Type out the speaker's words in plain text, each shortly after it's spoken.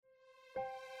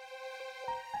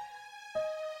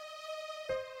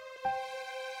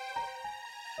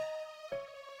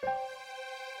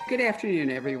Good afternoon,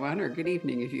 everyone, or good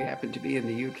evening if you happen to be in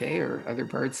the UK or other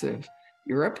parts of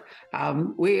Europe.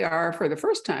 We are, for the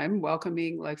first time,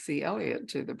 welcoming Lexi Elliott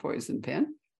to the Poison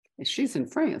Pen. She's in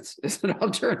France, as it all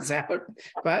turns out,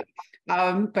 but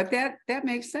that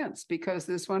makes sense because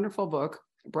this wonderful book,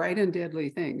 Bright and Deadly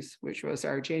Things, which was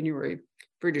our January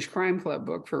British Crime Club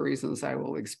book for reasons I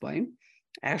will explain.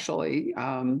 Actually,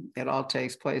 it all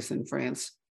takes place in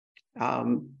France,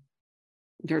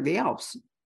 near the Alps.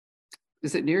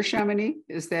 Is it near Chamonix?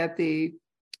 Is that the...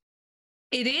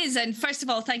 It is. And first of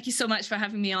all, thank you so much for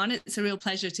having me on. It's a real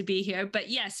pleasure to be here.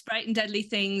 But yes, Bright and Deadly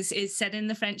Things is set in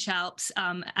the French Alps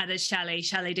at a chalet,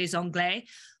 Chalet des Anglais,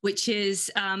 which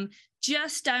is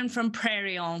just down from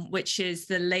Prairion, which is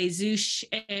the Les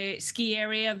Ouches ski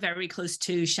area, very close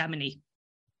to Chamonix.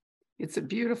 It's a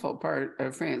beautiful part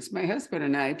of France. My husband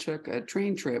and I took a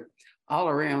train trip all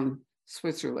around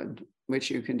Switzerland,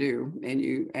 which you can do. And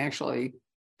you actually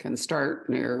can start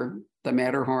near the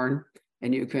Matterhorn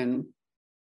and you can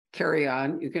carry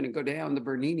on. You can go down the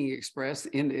Bernini Express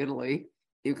into Italy.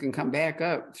 You can come back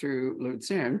up through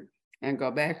Lucerne and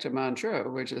go back to Montreux,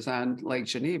 which is on Lake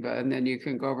Geneva. And then you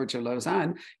can go over to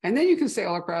Lausanne and then you can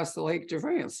sail across the Lake de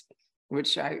France,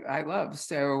 which I love.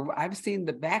 So I've seen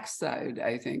the backside,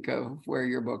 I think, of where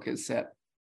your book is set.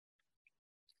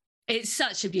 It's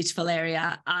such a beautiful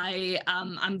area.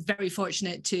 I'm very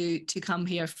fortunate to come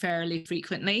here fairly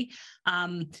frequently.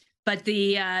 But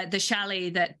the chalet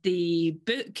that the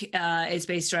book is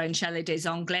based around, Chalet des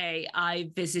Anglais,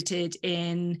 I visited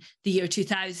in the year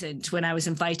 2000 when I was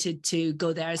invited to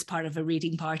go there as part of a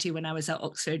reading party when I was at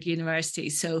Oxford University.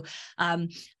 So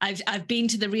I've been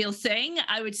to the real thing.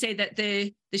 I would say that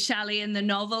the chalet in the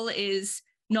novel is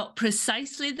not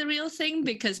precisely the real thing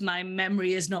because my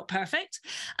memory is not perfect.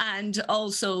 And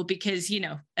also because, you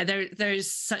know,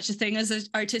 there's such a thing as an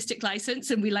artistic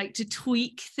license and we like to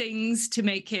tweak things to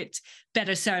make it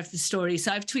better serve the story.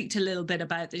 So I've tweaked a little bit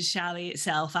about the chalet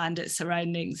itself and its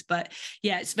surroundings. But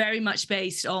yeah, it's very much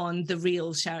based on the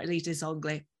real Chalet des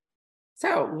Anglais.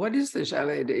 So what is the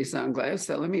Chalet des Anglais?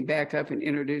 So let me back up and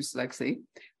introduce Lexi.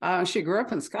 She grew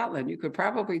up in Scotland. You could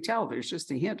probably tell there's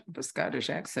just a hint of a Scottish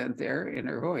accent there in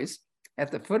her voice. At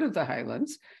the foot of the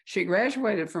Highlands, she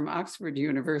graduated from Oxford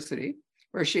University,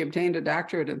 where she obtained a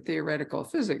doctorate in theoretical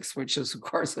physics, which is, of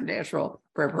course, a natural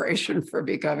preparation for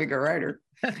becoming a writer.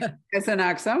 As an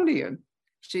Oxonian,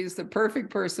 she's the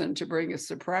perfect person to bring a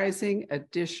surprising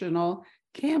additional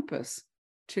campus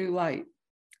to light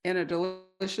in a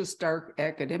delicious dark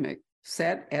academic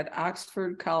set at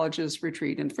Oxford College's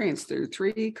retreat in France. There are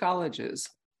 3 colleges,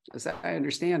 as I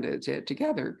understand it,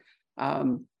 together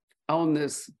own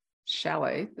this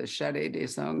chalet, the Chalet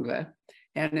des Anglais.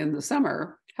 And in the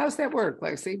summer, how's that work,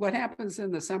 Lexi? What happens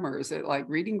in the summer? Is it like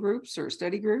reading groups or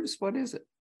study groups? What is it?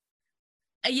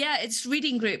 Yeah, it's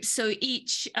reading groups. So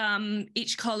each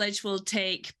college will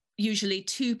take usually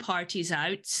 2 parties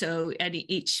out. So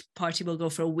each party will go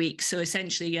for a week. So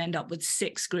essentially you end up with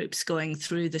 6 groups going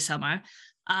through the summer.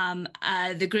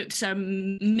 The groups are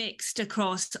mixed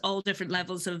across all different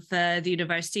levels of the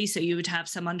university. So you would have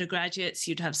some undergraduates,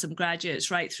 you'd have some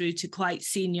graduates right through to quite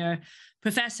senior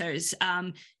professors,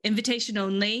 invitation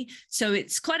only. So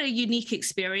it's quite a unique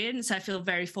experience. I feel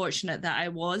very fortunate that I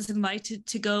was invited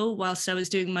to go whilst I was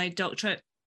doing my doctorate.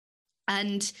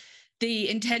 And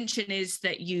the intention is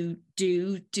that you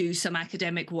do some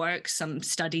academic work, some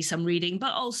study, some reading,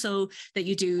 but also that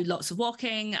you do lots of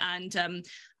walking. And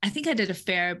I think I did a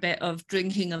fair bit of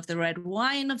drinking of the red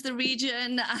wine of the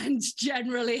region and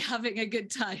generally having a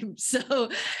good time. So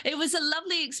it was a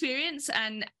lovely experience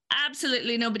and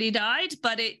absolutely nobody died,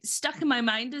 but it stuck in my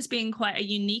mind as being quite a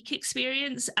unique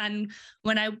experience. And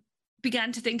when I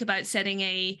began to think about setting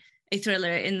a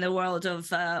thriller in the world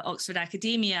of Oxford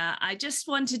academia, I just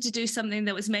wanted to do something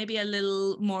that was maybe a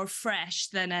little more fresh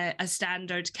than a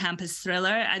standard campus thriller.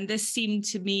 And this seemed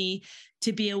to me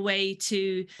to be a way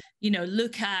to, you know,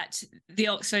 look at the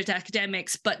Oxford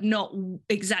academics, but not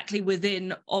exactly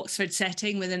within Oxford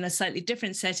setting, within a slightly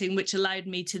different setting, which allowed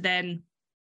me to then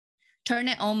turn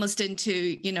it almost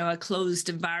into, you know, a closed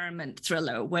environment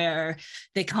thriller where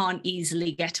they can't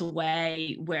easily get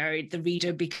away, where the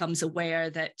reader becomes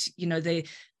aware that, you know, the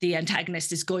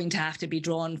antagonist is going to have to be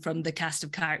drawn from the cast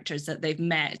of characters that they've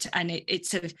met. And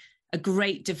it's a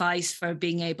great device for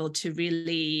being able to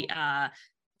really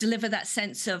deliver that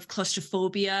sense of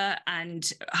claustrophobia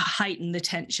and heighten the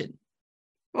tension.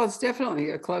 Well, it's definitely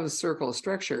a closed circle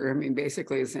structure. I mean,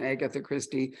 basically, it's an Agatha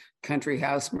Christie country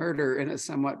house murder in a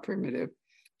somewhat primitive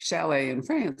chalet in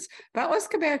France. But let's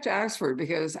go back to Oxford,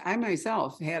 because I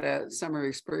myself had a summer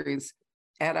experience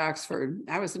at Oxford.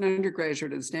 I was an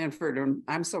undergraduate at Stanford, and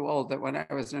I'm so old that when I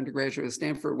was an undergraduate at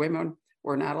Stanford, women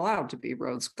were not allowed to be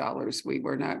Rhodes Scholars. We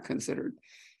were not considered.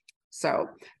 So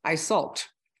I sulked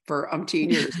for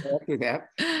umpteen years after that.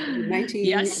 In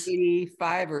Yes.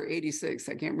 1985 or 86,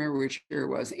 I can't remember which year it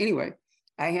was. Anyway,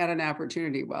 I had an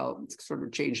opportunity while sort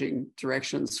of changing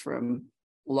directions from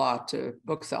law to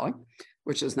book selling,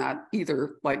 which is not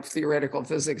either like theoretical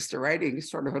physics to writing,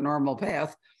 sort of a normal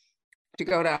path, to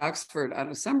go to Oxford on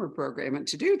a summer program. And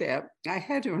to do that, I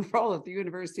had to enroll at the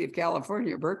University of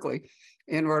California, Berkeley,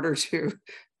 in order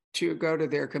to go to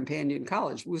their companion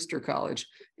college, Worcester College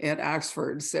at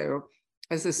Oxford. So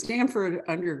as a Stanford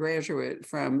undergraduate,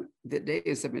 from the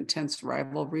days of intense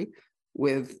rivalry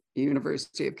with the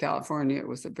University of California, it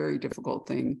was a very difficult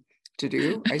thing to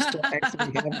do. I still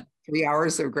actually have 3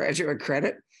 hours of graduate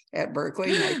credit at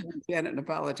Berkeley. My friend Janet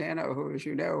Napolitano, who, as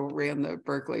you know, ran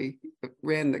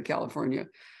the California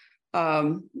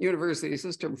university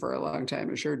system for a long time,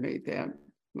 assured me that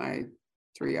my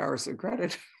 3 hours of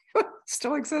credit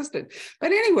still existed.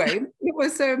 But anyway,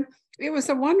 it was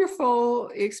a wonderful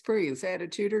experience. I had a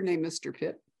tutor named Mr.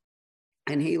 Pitt,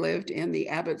 and he lived in the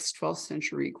Abbott's 12th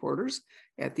century quarters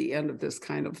at the end of this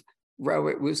kind of row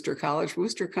at Worcester College.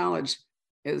 Worcester College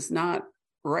is not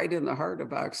right in the heart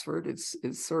of Oxford. It's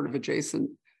sort of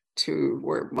adjacent to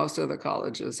where most of the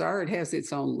colleges are. It has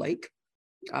its own lake,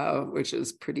 which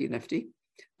is pretty nifty.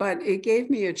 But it gave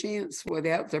me a chance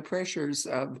without the pressures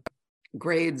of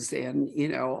grades and, you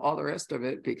know, all the rest of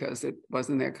it, because it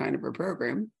wasn't that kind of a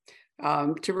program,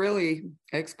 to really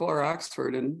explore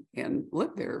Oxford and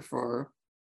live there for,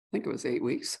 I think it was 8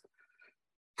 weeks.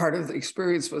 Part of the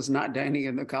experience was not dining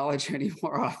in the college any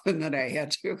more often than I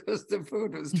had to, because the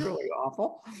food was truly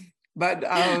awful. But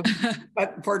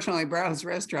fortunately, Brown's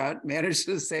Restaurant managed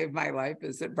to save my life,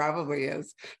 as it probably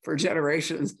has for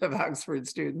generations of Oxford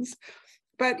students.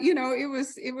 But, you know, it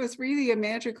was really a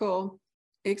magical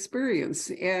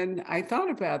experience. And I thought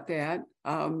about that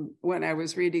when I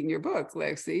was reading your book,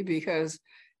 Lexi, because,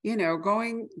 you know,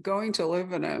 going to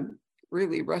live in a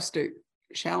really rustic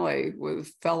chalet with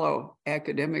fellow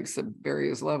academics of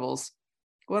various levels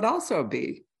would also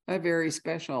be a very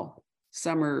special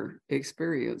summer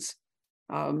experience.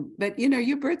 But, you know,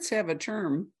 you Brits have a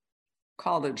term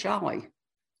called a jolly,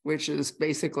 which is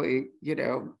basically, you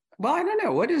know, well, I don't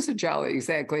know, what is a jolly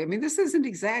exactly? I mean, this isn't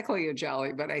exactly a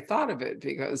jolly, but I thought of it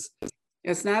because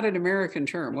it's not an American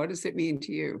term. What does it mean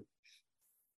to you?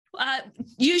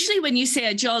 Usually when you say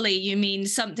a jolly, you mean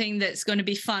something that's going to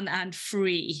be fun and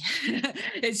free.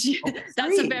 That's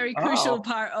a very crucial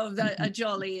part of a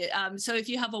jolly. So if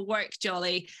you have a work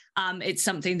jolly, it's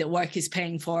something that work is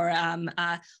paying for.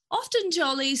 Often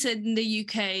jollies in the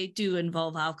UK do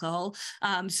involve alcohol.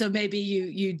 So maybe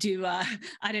you do,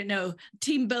 I don't know,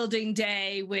 team building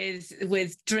day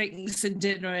with drinks and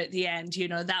dinner at the end. You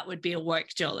know, that would be a work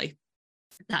jolly.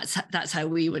 That's how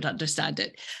we would understand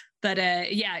it. But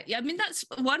yeah, I mean, that's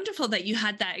wonderful that you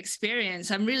had that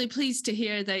experience. I'm really pleased to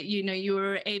hear that, you know, you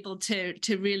were able to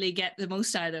really get the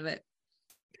most out of it.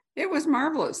 It was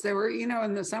marvelous. There were, you know,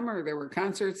 in the summer, there were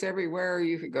concerts everywhere.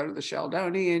 You could go to the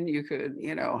Sheldonian, you could,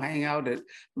 you know, hang out at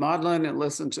Magdalen and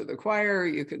listen to the choir.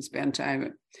 You could spend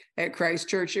time at Christ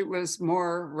Church. It was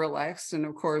more relaxed. And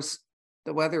of course,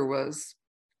 the weather was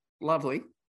lovely,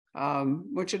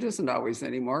 which it isn't always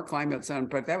anymore. Climate's on,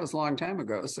 but that was a long time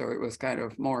ago. So it was kind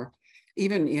of more,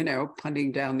 even, you know,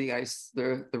 punting down the ice,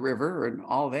 the river and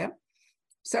all that.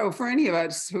 So for any of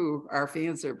us who are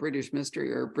fans of British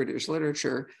mystery or British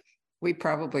literature, we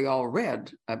probably all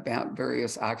read about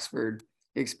various Oxford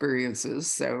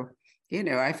experiences. So, you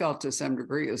know, I felt to some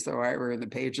degree as though I were in the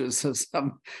pages of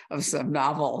some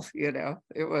novel. You know,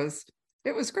 it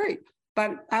was great.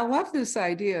 But I love this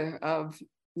idea of,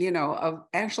 you know, of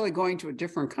actually going to a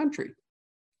different country,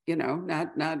 you know,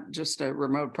 not just a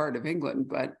remote part of England,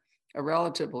 but a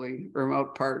relatively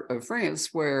remote part of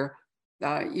France, where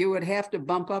you would have to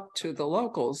bump up to the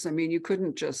locals. I mean, you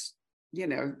couldn't just, you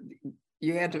know,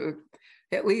 you had to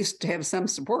at least have some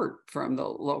support from the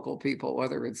local people,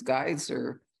 whether it's guides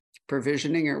or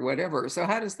provisioning or whatever. So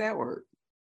how does that work?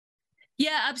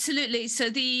 Yeah, absolutely. So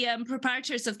the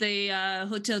proprietors of the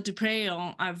Hotel du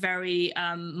Préon are very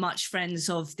much friends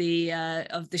of the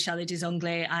Chalet des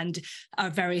Anglais and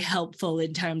are very helpful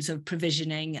in terms of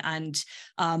provisioning. And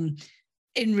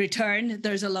in return,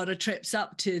 there's a lot of trips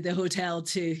up to the hotel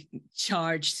to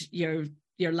charge your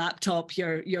laptop,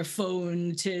 your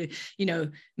phone, to, you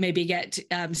know, maybe get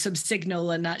some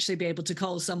signal and actually be able to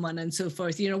call someone and so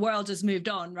forth. You know, world has moved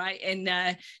on, right? In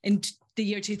the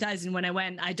year 2000 when I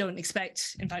went, I don't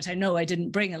expect, in fact, I know I didn't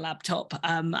bring a laptop,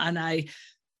 and I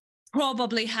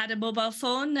probably had a mobile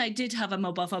phone. I did have a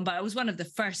mobile phone, but I was one of the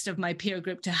first of my peer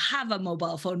group to have a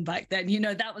mobile phone back then. You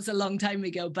know, that was a long time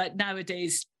ago, but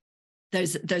nowadays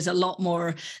there's a lot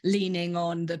more leaning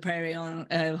on the Prairie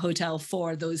Hotel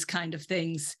for those kind of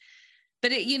things.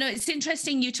 But it's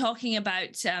interesting you talking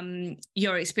about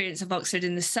your experience of Oxford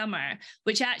in the summer,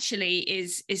 which actually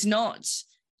is not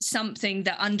something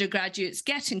that undergraduates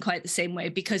get in quite the same way,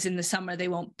 because in the summer they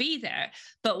won't be there.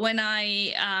 But when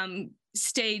I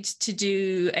stayed to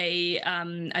do a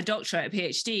doctorate, a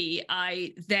PhD,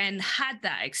 I then had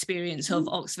that experience of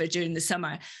Oxford during the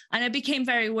summer, and I became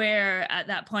very aware at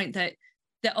that point that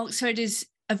Oxford is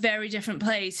a very different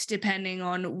place depending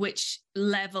on which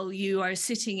level you are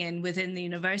sitting in within the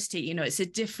university. You know, it's a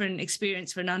different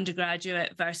experience for an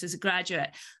undergraduate versus a graduate.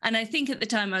 And I think at the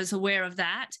time I was aware of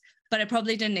that, but I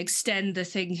probably didn't extend the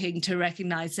thinking to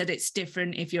recognize that it's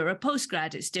different if you're a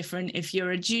postgrad, it's different if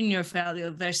you're a junior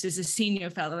fellow versus a senior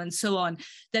fellow, and so on,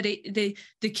 that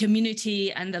the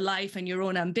community and the life and your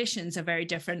own ambitions are very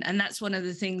different. And that's one of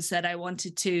the things that I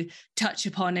wanted to touch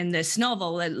upon in this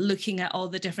novel, looking at all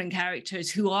the different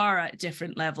characters who are at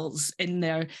different levels in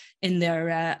their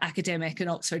academic and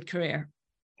Oxford career.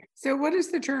 So what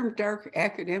is the term dark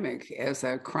academic as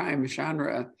a crime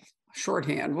genre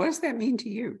shorthand? What does that mean to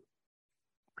you?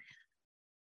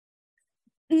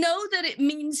 Know that it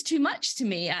means too much to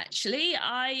me, actually.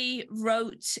 I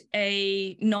wrote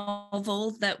a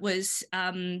novel that was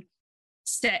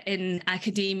set in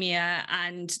academia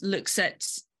and looks at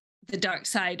the dark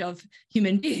side of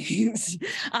human beings.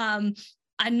 I'm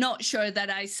not sure that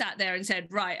I sat there and said,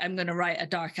 right, I'm going to write a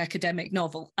dark academic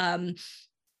novel. I'm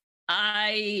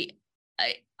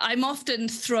often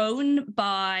thrown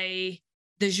by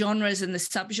the genres and the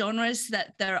subgenres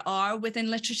that there are within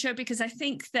literature, because I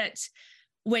think that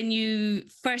when you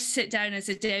first sit down as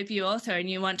a debut author and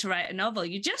you want to write a novel,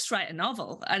 you just write a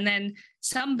novel. And then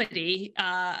somebody,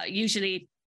 usually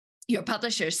your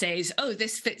publisher, says, oh,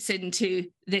 this fits into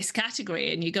this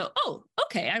category. And you go, oh,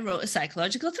 okay, I wrote a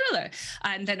psychological thriller.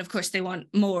 And then, of course, they want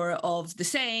more of the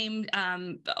same,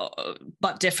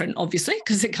 but different, obviously,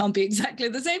 because it can't be exactly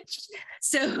the same.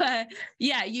 So,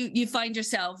 you find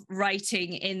yourself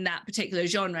writing in that particular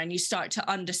genre and you start to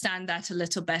understand that a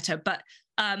little better. But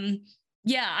I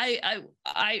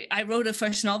wrote a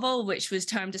first novel, which was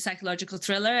termed a psychological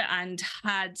thriller, and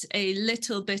had a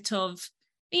little bit of,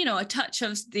 a touch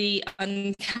of the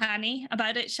uncanny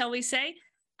about it, shall we say.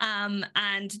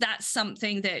 And that's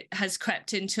something that has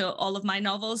crept into all of my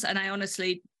novels. And I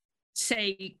honestly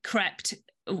say crept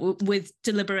with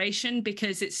deliberation,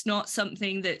 because it's not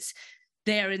something that's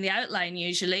there in the outline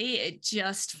usually. It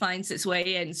just finds its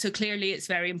way in. So clearly it's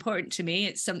very important to me.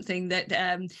 It's something that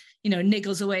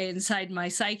niggles away inside my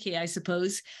psyche, I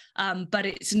suppose. But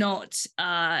it's not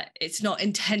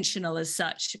intentional as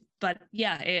such. But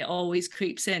yeah, it always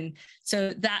creeps in.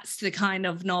 So that's the kind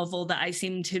of novel that I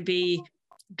seem to be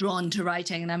drawn to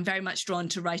writing. And I'm very much drawn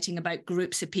to writing about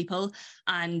groups of people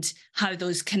and how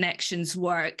those connections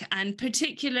work, and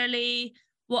particularly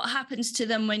what happens to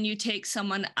them when you take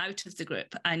someone out of the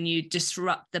group and you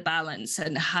disrupt the balance,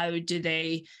 and how do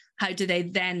they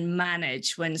then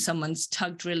manage when someone's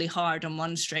tugged really hard on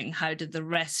one string? How did the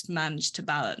rest manage to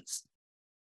balance?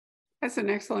 That's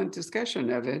an excellent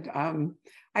discussion of it.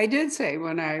 I did say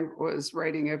when I was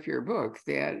writing up your book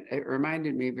that it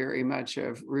reminded me very much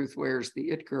of Ruth Ware's The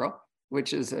It Girl,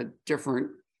 which is a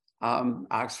different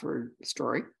Oxford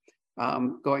story.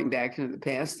 Going back into the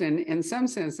past. And in some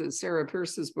senses, Sarah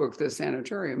Peirce's book, The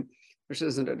Sanatorium, which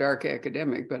isn't a dark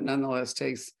academic, but nonetheless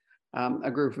takes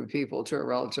a group of people to a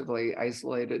relatively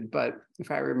isolated, but if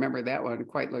I remember that one,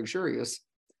 quite luxurious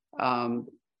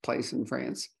place in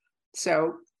France.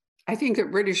 So I think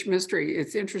that British mystery,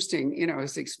 it's interesting,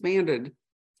 it's expanded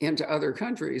into other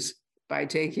countries by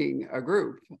taking a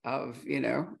group of,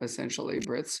 essentially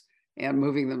Brits and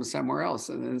moving them somewhere else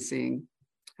and then seeing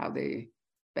how they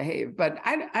behave. But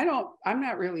I'm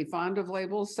not really fond of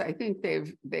labels. I think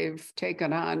they've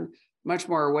taken on much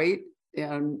more weight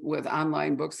with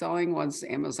online book selling once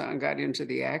Amazon got into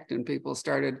the act and people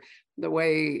started, the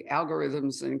way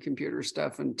algorithms and computer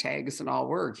stuff and tags and all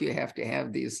work, you have to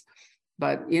have these.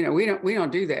 But we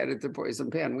don't do that at the Poison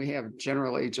Pen. We have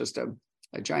generally just a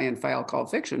giant file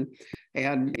called fiction,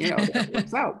 and that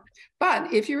works out.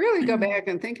 But if you really go back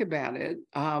and think about it,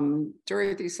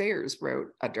 Dorothy Sayers wrote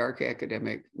a dark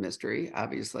academic mystery,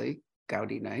 obviously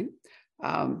Gaudy Night,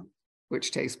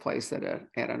 which takes place at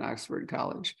an Oxford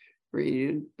college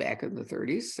reunion back in the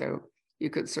 30s. So you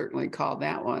could certainly call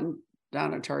that one.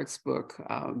 Donna Tartt's book,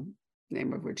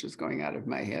 name of which is going out of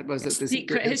my head, was it The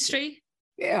Secret History?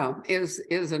 Yeah,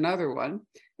 is another one.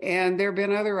 And there have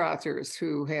been other authors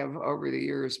who have over the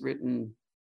years written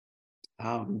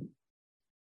um,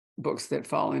 books that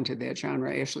fall into that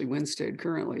genre. Ashley Winstead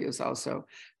currently is also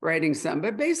writing some,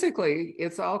 but basically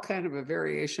it's all kind of a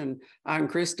variation on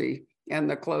Christie and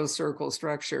the closed circle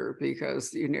structure,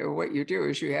 because what you do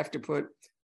is you have to put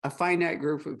a finite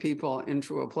group of people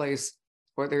into a place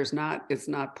where it's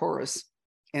not porous,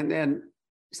 and then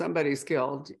somebody's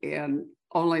killed, and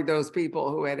only those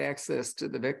people who had access to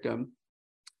the victim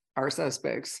are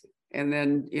suspects. And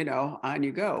then, on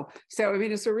you go. So, I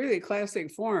mean, it's a really classic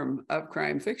form of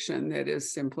crime fiction that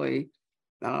is simply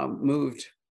moved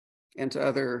into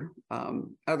other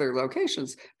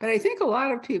locations. But I think a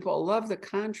lot of people love the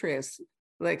contrast,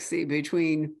 Lexi,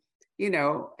 between,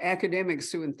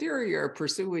 academics who in theory are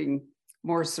pursuing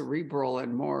more cerebral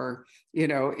and more,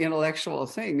 intellectual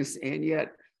things, and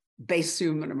yet base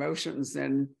human emotions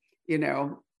and,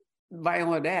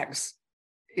 violent acts.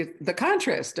 The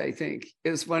contrast, I think,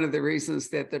 is one of the reasons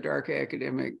that the dark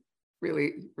academic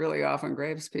really, really often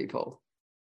grabs people.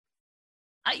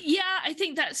 Yeah, I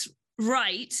think that's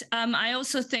right. I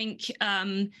also think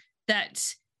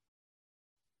that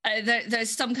there's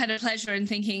some kind of pleasure in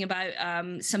thinking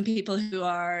about some people who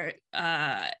are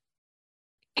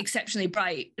exceptionally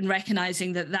bright, and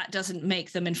recognizing that doesn't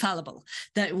make them infallible,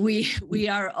 that we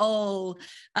are all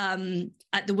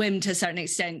at the whim to a certain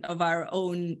extent of our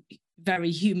own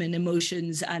very human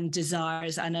emotions and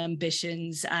desires and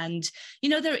ambitions. And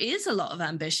there is a lot of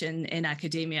ambition in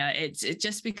academia. It's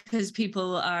just because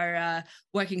people are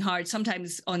working hard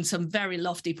sometimes on some very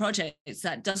lofty projects,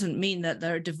 that doesn't mean that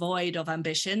they're devoid of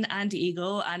ambition and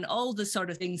ego and all the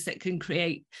sort of things that can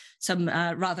create some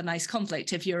rather nice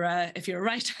conflict if you're a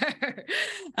writer.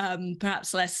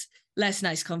 Perhaps less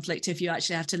nice conflict if you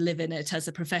actually have to live in it as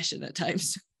a profession at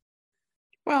times.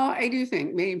 Well, I do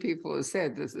think many people have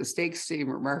said that the stakes seem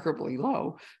remarkably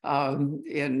low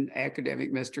in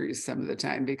academic mysteries some of the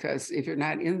time, because if you're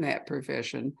not in that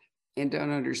profession and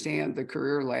don't understand the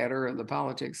career ladder and the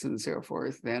politics and so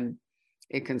forth, then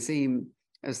it can seem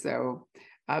as though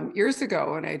years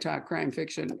ago when I taught crime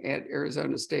fiction at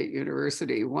Arizona State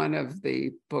University, one of the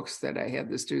books that I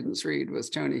had the students read was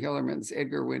Tony Hillerman's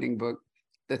Edgar-winning book,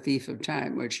 The Thief of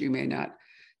Time, which you may not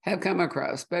have come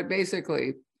across, but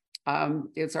basically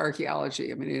it's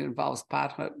archaeology. I mean, it involves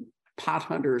pot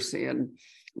hunters in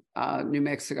New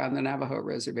Mexico on the Navajo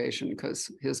reservation,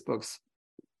 because his books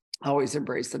always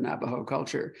embrace the Navajo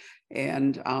culture.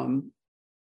 And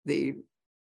this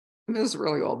is a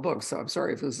really old book, so I'm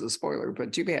sorry if this is a spoiler,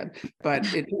 but too bad.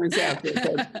 But it turns out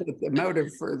that the motive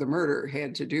for the murder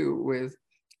had to do with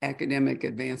academic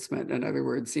advancement. In other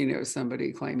words,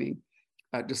 somebody claiming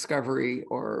a discovery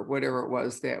or whatever it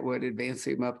was that would advance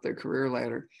him up the career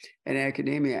ladder in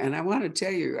academia. And I want to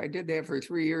tell you, I did that for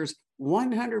 3 years.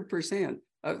 100%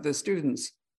 of the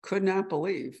students could not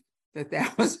believe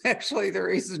that was actually the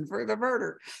reason for the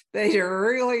murder. They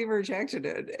really rejected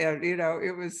it.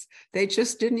 And, they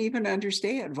just didn't even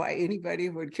understand why anybody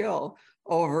would kill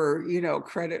over,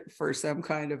 credit for some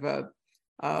kind of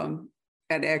an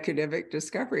academic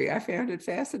discovery. I found it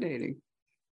fascinating.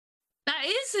 That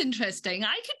is interesting.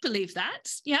 I could believe that.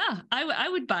 Yeah, I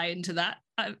would buy into that.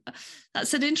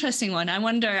 That's an interesting one. I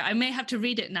wonder, I may have to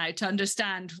read it now to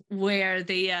understand where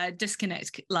the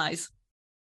disconnect lies.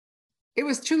 It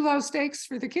was too low stakes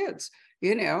for the kids.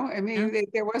 I mean,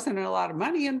 there wasn't a lot of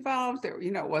money involved. There,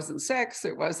 it wasn't sex.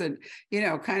 It wasn't,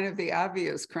 kind of the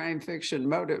obvious crime fiction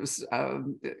motives.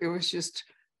 It was just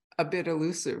a bit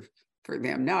elusive for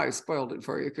them. Now I've spoiled it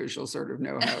for you because you'll sort of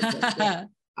know how it goes.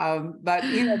 But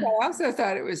I also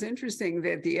thought it was interesting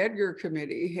that the Edgar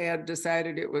Committee had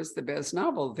decided it was the best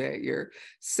novel that year.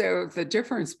 So the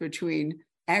difference between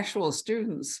actual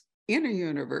students in a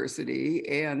university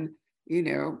and,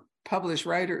 published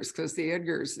writers, because the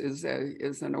Edgars is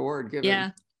an award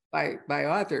given by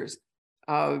authors,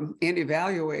 in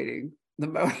evaluating the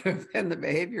motive and the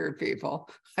behavior of people,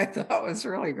 I thought was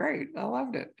really great. I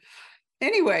loved it.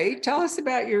 Anyway, tell us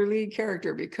about your lead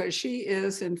character, because she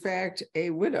is, in fact, a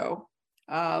widow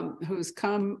who's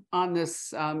come on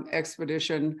this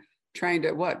expedition trying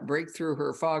to, break through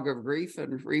her fog of grief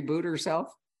and reboot herself?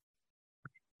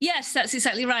 Yes, that's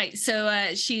exactly right. So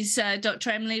she's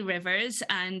Dr. Emily Rivers,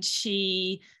 and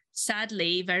she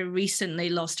sadly very recently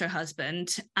lost her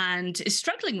husband and is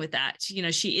struggling with that.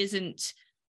 She isn't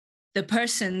the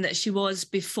person that she was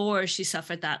before she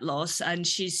suffered that loss, and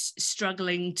she's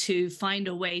struggling to find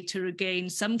a way to regain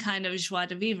some kind of joie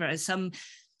de vivre,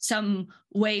 some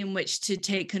way in which to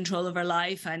take control of her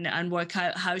life and work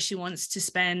out how she wants to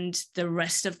spend the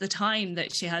rest of the time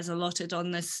that she has allotted on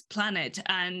this planet.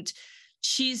 And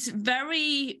She's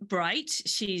very bright.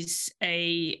 She's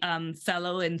a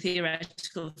fellow in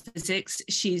theoretical physics.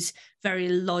 She's very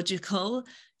logical.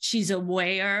 She's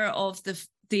aware of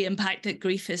the impact that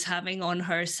grief is having on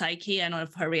her psyche and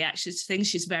of her reactions to things.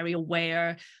 She's very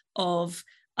aware of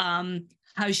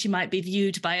how she might be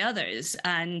viewed by others.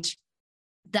 And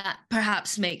that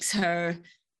perhaps makes her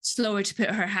slower to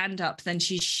put her hand up than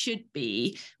she should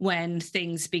be when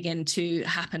things begin to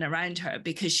happen around her,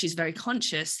 because she's very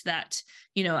conscious that,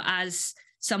 you know, as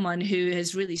someone who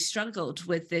has really struggled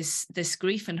with this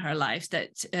grief in her life,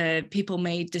 that people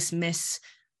may dismiss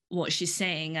what she's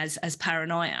saying as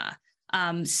paranoia.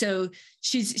 So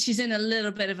she's in a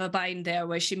little bit of a bind there,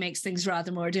 where she makes things rather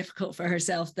more difficult for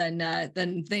herself than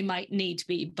they might need to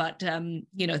be. But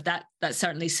you know, that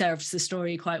certainly serves the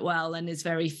story quite well and is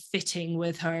very fitting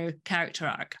with her character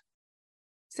arc.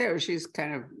 So she's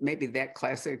kind of maybe that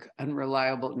classic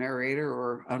unreliable narrator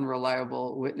or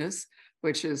unreliable witness,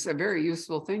 which is a very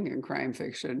useful thing in crime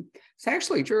fiction. It's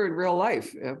actually true in real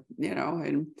life, you know,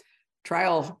 in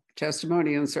trial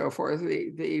testimony and so forth.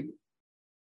 The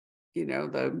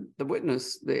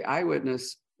witness, the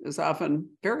eyewitness, is often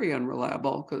very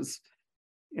unreliable because,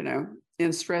 you know,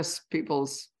 in stress,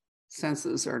 people's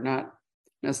senses are not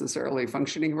necessarily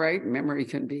functioning right. Memory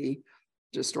can be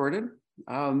distorted.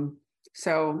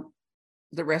 So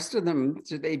the rest of them,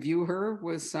 do they view her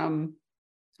with some,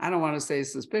 I don't want to say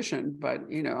suspicion, but,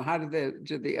 you know, how did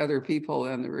the other people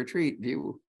in the retreat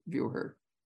view her?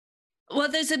 Well,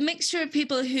 there's a mixture of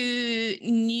people who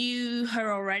knew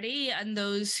her already and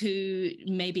those who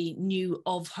maybe knew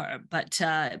of her, but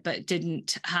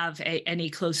didn't have any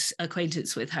close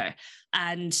acquaintance with her.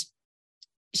 And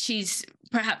she's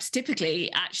perhaps typically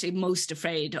actually most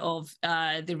afraid of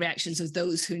the reactions of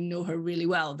those who know her really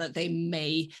well, that they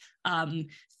may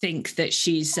think that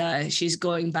she's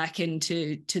going back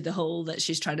into the hole that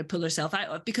she's trying to pull herself out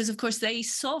of, because of course they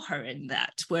saw her in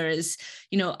that, whereas,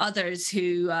 you know, others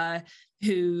who are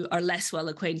less well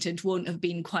acquainted won't have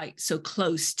been quite so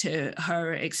close to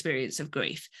her experience of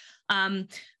grief.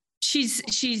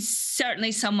 She's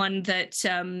certainly someone that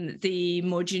the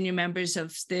more junior members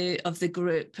of the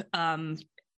group, on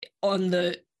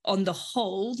the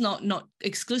whole, not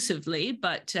exclusively,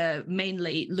 but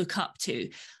mainly look up to,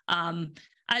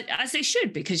 as they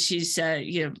should, because she's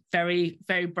very,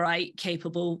 very bright,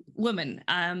 capable woman.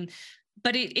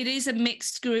 But it is a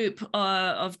mixed group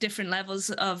of different levels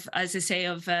of, as I say,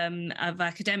 of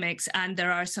academics, and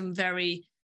there are some very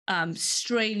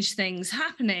strange things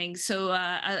happening. So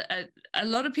a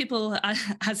lot of people,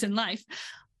 as in life,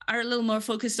 are a little more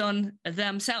focused on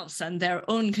themselves and their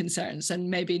own concerns, and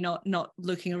maybe not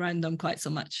looking around them quite so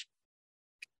much.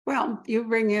 Well, you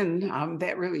bring in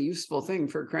that really useful thing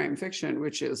for crime fiction,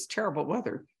 which is terrible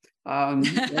weather.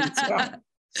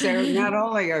 So not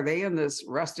only are they in this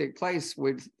rustic place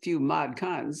with few mod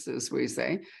cons, as we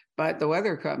say, but the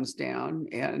weather comes down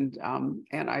and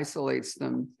isolates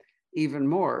them even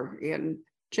more. And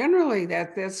generally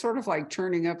that's sort of like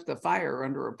turning up the fire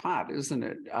under a pot, isn't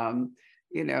it?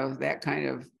 You know, that kind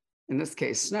of, in this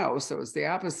case, snow. So it's the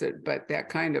opposite, but that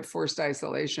kind of forced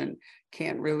isolation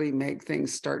can't really make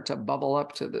things start to bubble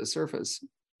up to the surface.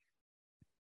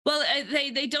 Well,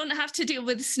 they don't have to deal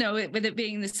with snow with it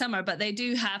being the summer, but they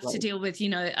do have to deal with, you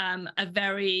know, a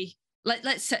very,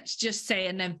 let's just say,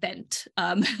 an event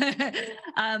that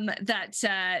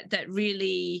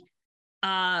really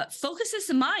focuses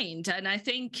the mind. And I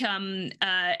think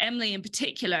Emily in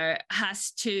particular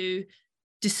has to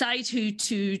decide who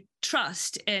to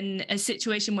trust in a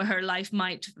situation where her life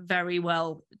might very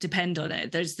well depend on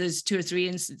it. There's 2 or 3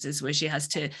 instances where she has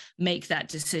to make that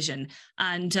decision.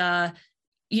 And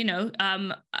you know,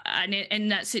 and in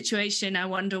that situation, I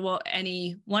wonder what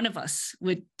any one of us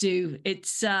would do.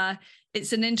 It's an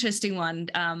interesting one.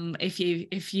 If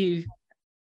you,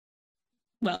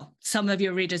 well, some of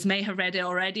your readers may have read it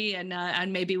already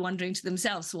and may be wondering to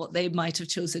themselves what they might have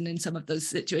chosen in some of those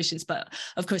situations. But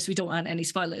of course, we don't want any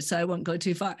spoilers, so I won't go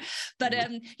too far. But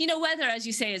you know, weather, as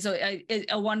you say, is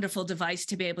a wonderful device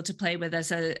to be able to play with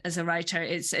as a writer.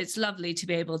 It's lovely to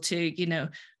be able to, you know,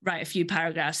 write a few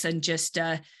paragraphs and just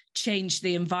change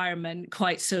the environment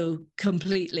quite so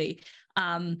completely.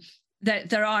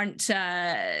 There aren't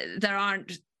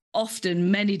often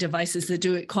many devices that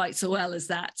do it quite so well as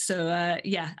that. So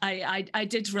yeah, I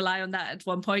did rely on that at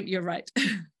one point. You're right.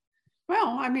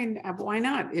 Well, I mean, why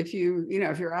not? If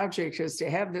if your object is to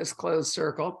have this closed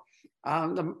circle,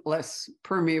 the less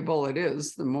permeable it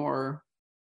is, the more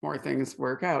things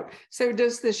work out. So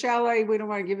does the chalet, we don't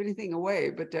want to give anything away,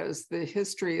 but does the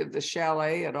history of the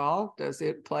chalet at all, does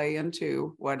it play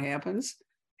into what happens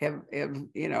have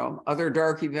other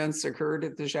dark events occurred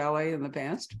at the chalet in the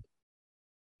past?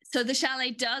 So the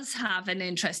chalet does have an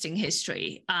interesting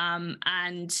history,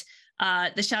 and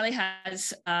the chalet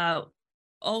has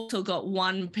also got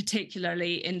one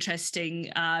particularly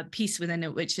interesting piece within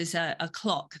it, which is a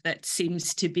clock that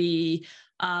seems to be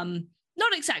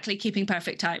not exactly keeping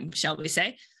perfect time, shall we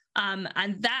say.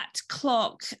 And that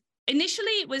clock,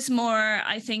 initially it was more,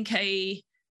 I think, a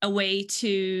way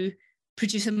to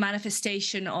produce a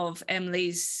manifestation of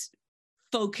Emily's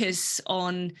focus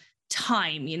on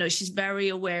time. She's very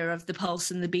aware of the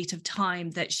pulse and the beat of time,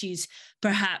 that she's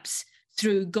perhaps,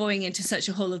 through going into such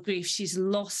a hole of grief, she's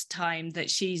lost time, that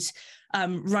she's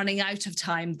running out of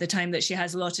time, the time that she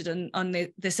has allotted on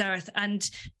this earth. And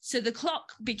so the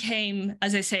clock became,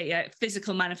 as I say, a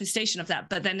physical manifestation of that,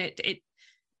 but then it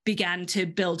began to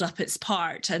build up its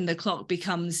part, and the clock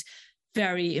becomes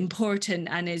very important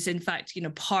and is in fact,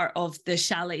 part of the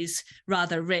chalet's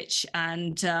rather rich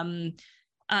and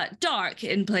dark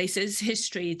in places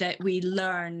history that we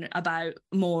learn about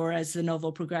more as the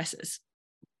novel progresses.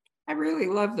 I really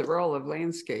love the role of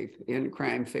landscape in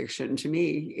crime fiction. To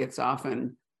me, it's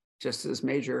often just as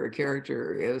major a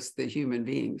character as the human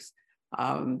beings.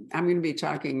 I'm going to be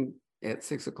talking at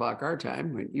 6 o'clock our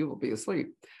time, when you will be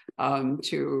asleep,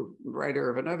 to writer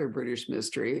of another British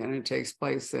mystery, and it takes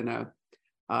place in a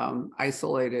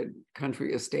isolated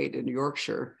country estate in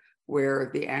Yorkshire,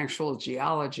 where the actual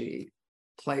geology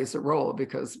plays a role,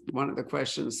 because one of the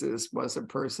questions is,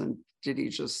 did he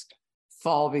just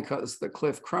fall because the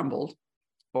cliff crumbled,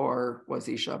 or was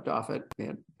he shoved off it?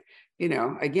 And,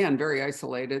 again, very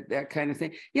isolated, that kind of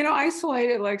thing.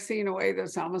 Isolated, Lexi, in a way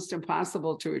that's almost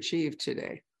impossible to achieve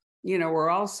today. We're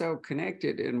all so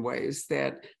connected in ways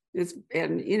that with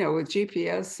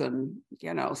GPS and,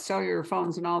 cellular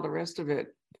phones and all the rest of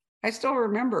it. I still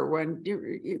remember when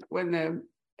the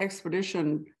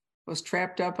expedition was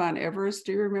trapped up on Everest.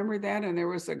 Do you remember that? And there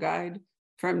was a guide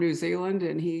from New Zealand,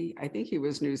 and I think he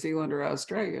was New Zealand or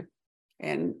Australia,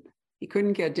 and he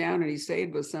couldn't get down, and he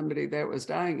stayed with somebody that was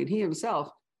dying, and he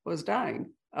himself was dying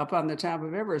up on the top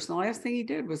of Everest. And the last thing he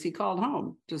did was he called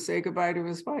home to say goodbye to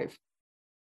his wife.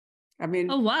 I mean,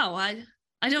 oh wow,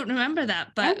 I don't remember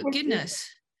that, but goodness.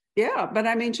 Yeah, but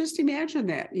I mean, just imagine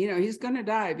that. He's going to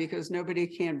die because nobody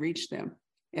can reach them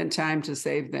in time to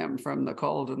save them from the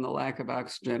cold and the lack of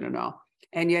oxygen and all.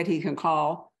 And yet he can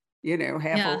call,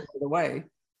 half over the way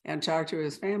and talk to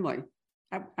his family.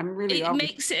 I'm really. It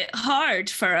makes it hard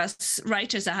for us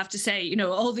writers, I have to say,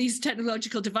 all these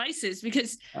technological devices,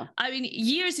 because I mean,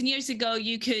 years and years ago,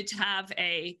 you could have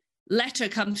a letter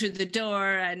come through the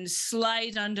door and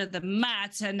slide under the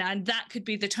mat, and that could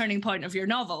be the turning point of your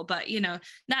novel. But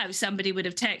now somebody would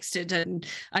have texted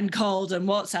and called and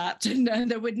WhatsApped,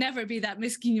 and there would never be that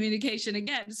miscommunication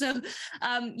again. So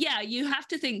you have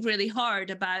to think really hard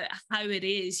about how it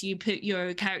is you put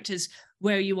your characters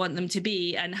where you want them to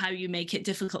be and how you make it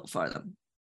difficult for them.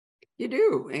 You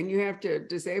do, and you have to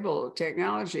disable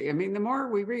technology. I mean, the more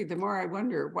we read, the more I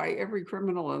wonder why every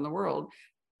criminal in the world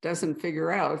doesn't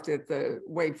figure out that the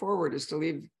way forward is to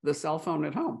leave the cell phone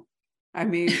at home. I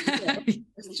mean,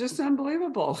 it's just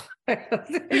unbelievable.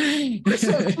 Along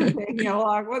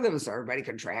with them so everybody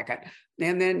can track it.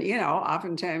 And then,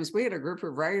 oftentimes we had a group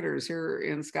of writers here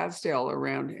in Scottsdale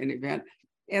around an event,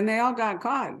 and they all got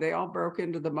caught. They all broke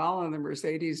into the mall and the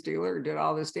Mercedes dealer, did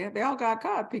all this stuff. They all got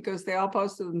caught because they all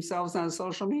posted themselves on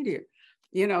social media,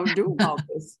 doing all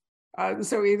this.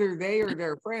 So either they or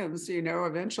their friends,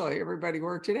 eventually everybody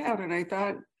worked it out. And I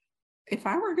thought, if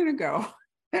I were going to go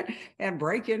and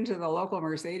break into the local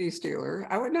Mercedes dealer,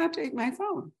 I would not take my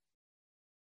phone.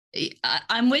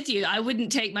 I'm with you. I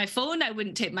wouldn't take my phone. I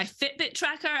wouldn't take my Fitbit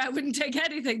tracker. I wouldn't take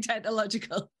anything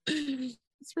technological.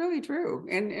 It's really true.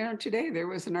 And today there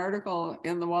was an article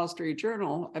in the Wall Street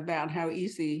Journal about how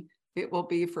easy it will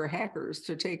be for hackers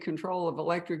to take control of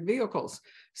electric vehicles.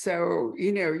 So,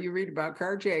 you read about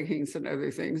carjackings and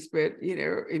other things, but,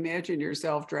 imagine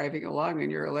yourself driving along in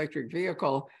your electric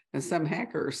vehicle and some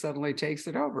hacker suddenly takes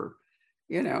it over,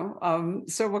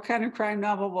 So what kind of crime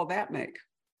novel will that make?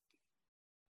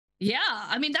 Yeah,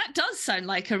 I mean, that does sound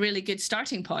like a really good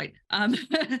starting point.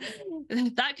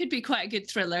 That could be quite a good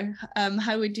thriller.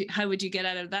 How would you get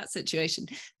out of that situation?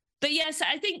 But yes,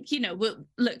 I think,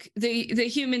 look, the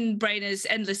human brain is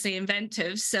endlessly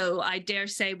inventive. So I dare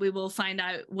say we will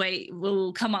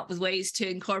we'll come up with ways to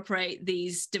incorporate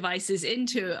these devices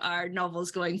into our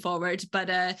novels going forward.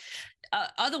 But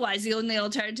otherwise, the only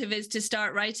alternative is to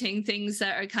start writing things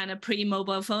that are kind of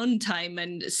pre-mobile phone time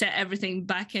and set everything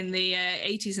back in the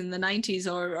 80s and the 90s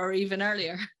or even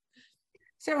earlier.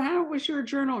 So how was your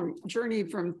journey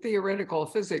from theoretical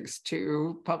physics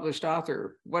to published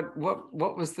author? What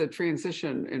was the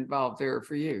transition involved there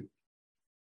for you?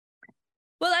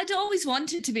 Well, I'd always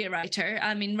wanted to be a writer.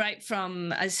 I mean, right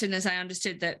from as soon as I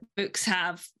understood that books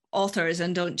have authors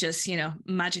and don't just,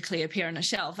 magically appear on a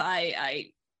shelf, I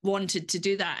wanted to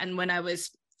do that. And when I was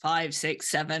 5, 6,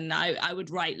 7, I would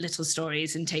write little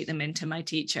stories and take them into my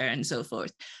teacher and so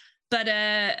forth. But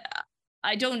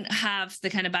I don't have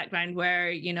the kind of background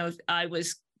where, I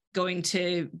was going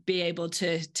to be able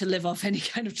to live off any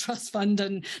kind of trust fund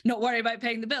and not worry about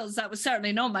paying the bills. That was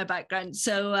certainly not my background.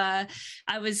 So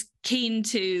I was keen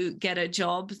to get a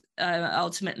job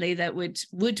ultimately that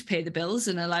would pay the bills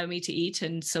and allow me to eat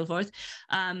and so forth.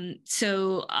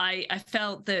 So I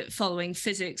felt that following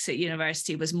physics at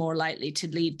university was more likely to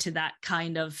lead to that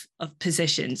kind of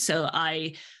position. So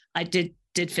I did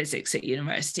physics at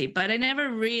university, but I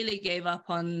never really gave up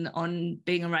on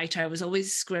being a writer. I was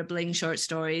always scribbling short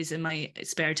stories in my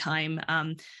spare time.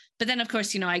 But then, of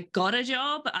course, I got a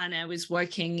job and I was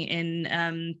working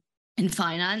in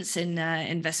finance, in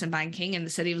investment banking in the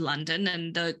City of London,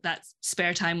 and that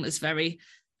spare time was very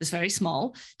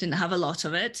small. Didn't have a lot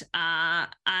of it,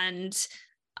 and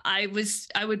I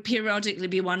would periodically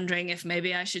be wondering if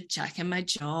maybe I should check in my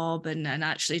job and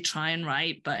actually try and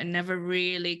write, but I never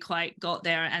really quite got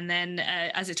there. And then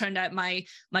as it turned out, my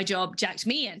job jacked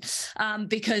me in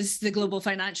because the global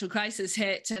financial crisis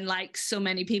hit. And like so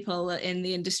many people in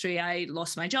the industry, I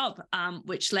lost my job,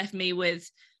 which left me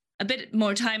with a bit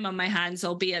more time on my hands,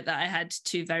 albeit that I had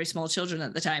 2 very small children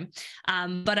at the time.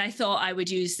 But I thought I would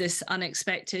use this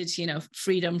unexpected,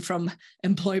 freedom from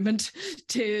employment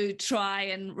to try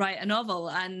and write a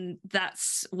novel. And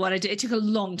that's what I did. It took a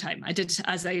long time. I did,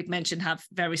 as I mentioned, have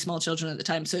very small children at the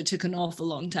time. So it took an awful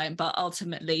long time. But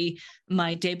ultimately,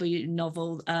 my debut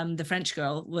novel, The French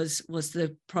Girl, was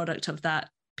the product of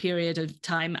that period of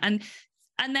time. And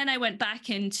then I went back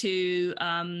into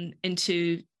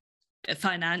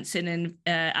finance and in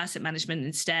asset management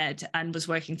instead, and was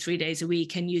working 3 days a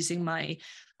week and using my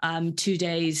 2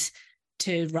 days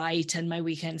to write and my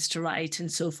weekends to write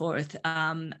and so forth.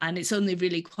 And it's only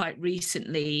really quite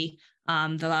recently,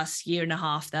 the last year and a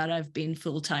half, that I've been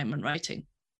full-time on writing.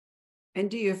 And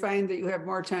do you find that you have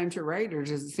more time to write, or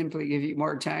does it simply give you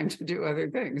more time to do other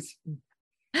things?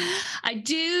 I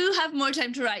do have more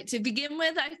time to write. To begin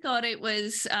with, I thought it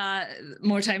was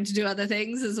more time to do other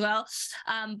things as well.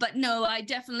 But no, I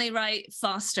definitely write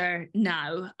faster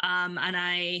now. And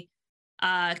I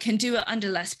can do it under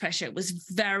less pressure. It was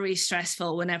very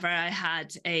stressful whenever I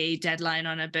had a deadline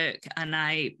on a book and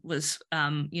I was,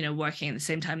 working at the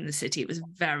same time in the city. It was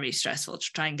very stressful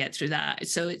to try and get through that.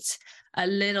 So it's a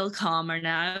little calmer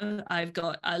now. I've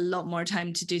got a lot more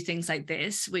time to do things like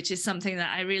this, which is something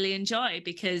that I really enjoy,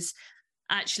 because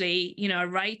actually, a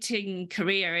writing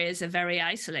career is a very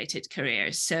isolated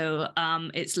career. So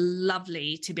it's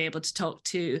lovely to be able to talk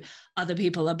to other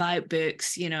people about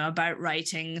books, about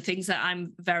writing, things that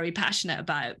I'm very passionate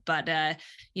about. But, I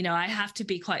have to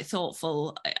be quite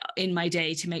thoughtful in my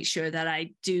day to make sure that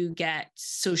I do get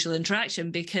social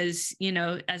interaction because,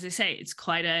 as I say, it's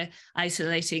quite a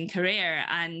isolating career.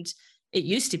 And it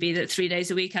used to be that 3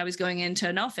 days a week I was going into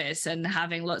an office and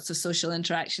having lots of social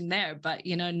interaction there. But,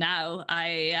 now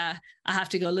I have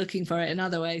to go looking for it in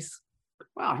other ways.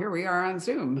 Well, here we are on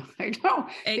Zoom. I know.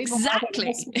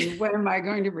 Exactly. When am I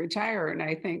going to retire? And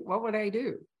I think, what would I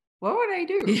do? What would I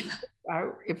do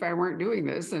if I weren't doing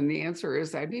this? And the answer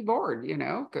is I'd be bored,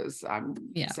 because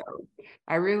so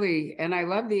I really, and I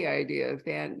love the idea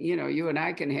that, you and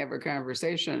I can have a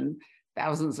conversation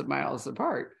thousands of miles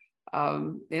apart.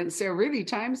 And so really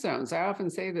time zones, I often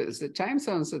say this, that time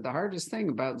zones are the hardest thing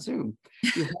about Zoom.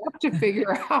 You have to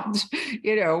figure out,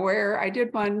 where I did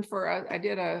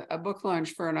a book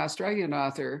launch for an Australian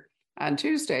author on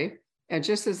Tuesday. And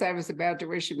just as I was about to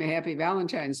wish him a happy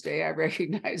Valentine's Day, I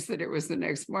recognized that it was the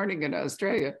next morning in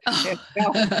Australia. And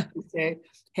Valentine's Day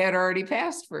had already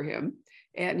passed for him.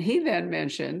 And he then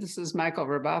mentioned, this is Michael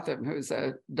Robotham, who's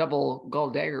a double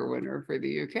gold dagger winner for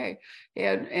the UK.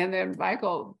 And then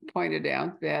Michael pointed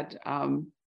out that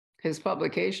his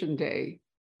publication day,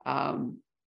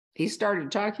 he started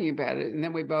talking about it. And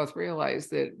then we both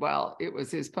realized that, while it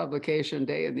was his publication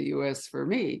day in the US for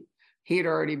me, he'd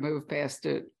already moved past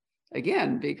it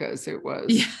again because it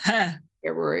was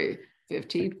February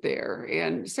 15th there.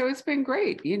 And so it's been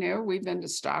great. We've been to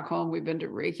Stockholm, we've been to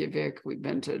Reykjavik, we've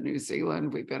been to New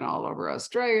Zealand, we've been all over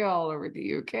Australia, all over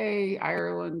the UK,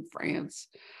 Ireland, France.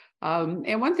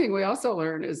 And one thing we also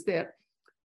learned is that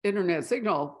internet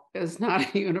signal is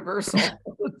not universal.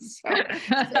 So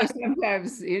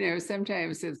sometimes,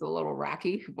 sometimes it's a little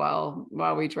rocky while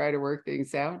we try to work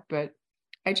things out. But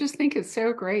I just think it's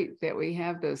so great that we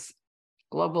have this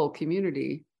global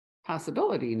community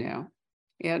possibility now.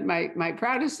 And my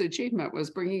proudest achievement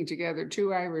was bringing together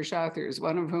two Irish authors,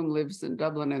 one of whom lives in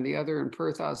Dublin and the other in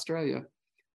Perth, Australia,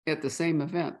 at the same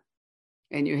event.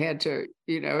 And you had to,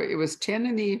 it was 10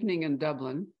 in the evening in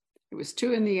Dublin. It was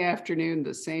 2 in the afternoon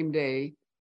the same day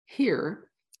here.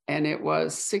 And it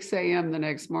was 6 a.m. the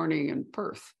next morning in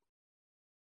Perth.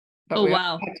 But oh, we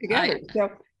all wow. got together. So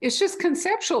it's just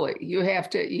conceptually, you have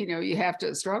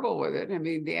to struggle with it. I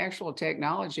mean, the actual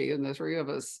technology and the three of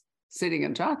us sitting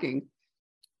and talking,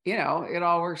 it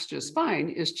all works just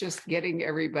fine. It's just getting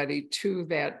everybody to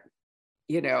that,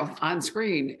 on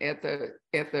screen at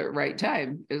the right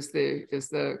time is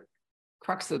the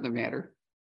crux of the matter.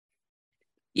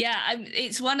 Yeah,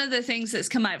 it's one of the things that's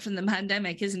come out from the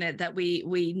pandemic, isn't it? That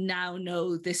we now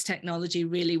know this technology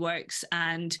really works,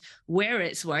 and where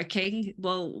it's working,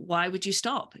 well, why would you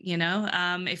stop?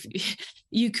 If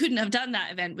you couldn't have done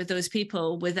that event with those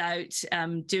people without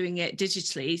doing it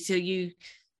digitally, so you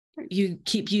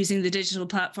keep using the digital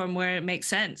platform where it makes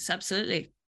sense.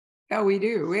 Absolutely. Oh, we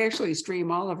do. We actually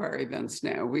stream all of our events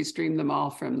now. We stream them all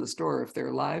from the store if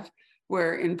they're live,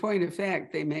 where in point of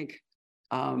fact, they make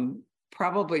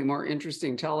probably more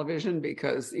interesting television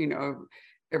because,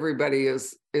 everybody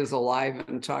is alive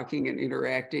and talking and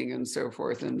interacting and so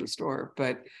forth in the store.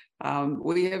 But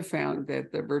we have found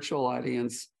that the virtual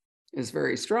audience is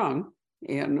very strong.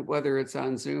 And whether it's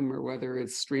on Zoom or whether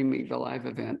it's streaming the live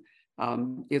event,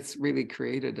 it's really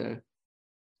created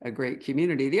a great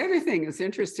community. The other thing is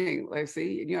interesting,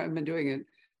 Lexi, I've been doing it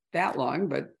that long,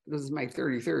 but this is my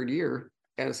 33rd year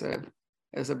as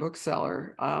a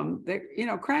bookseller.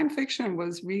 Crime fiction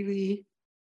was really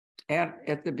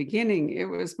at the beginning, it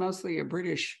was mostly a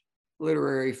British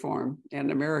literary form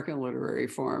and American literary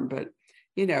form, but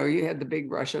you had the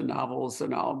big Russian novels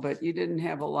and all, but you didn't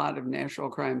have a lot of natural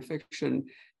crime fiction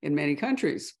in many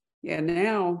countries. And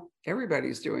now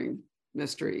everybody's doing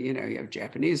mystery. You have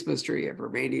Japanese mystery, you have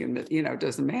Romanian, it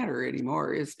doesn't matter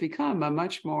anymore. It's become a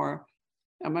much more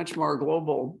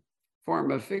global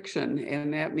form of fiction.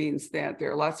 And that means that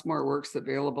there are lots more works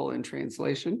available in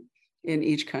translation in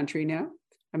each country now.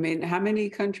 I mean, how many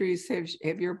countries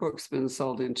have your books been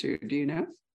sold into? Do you know?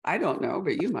 I don't know,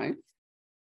 but you might.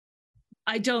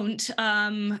 I don't,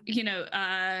 quite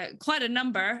a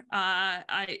number.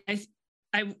 I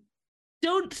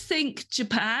don't think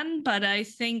Japan, but I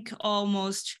think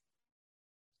almost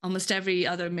every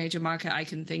other major market I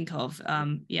can think of.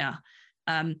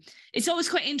 It's always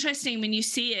quite interesting when you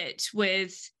see it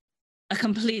with a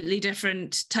completely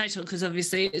different title, because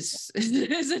obviously it's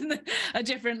in a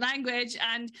different language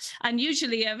and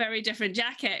usually a very different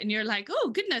jacket, and you're like, oh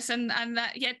goodness, and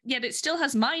that yet it still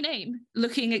has my name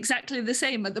looking exactly the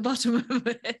same at the bottom of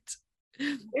it.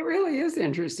 It really is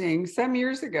interesting. Some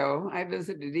years ago, I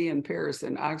visited Ian Pearce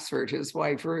in Oxford. His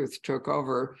wife, Ruth, took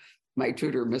over my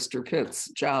tutor, Mr. Pitt's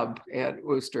job at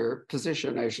Worcester,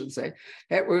 position, I should say,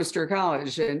 at Worcester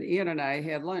College. And Ian and I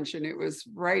had lunch, and it was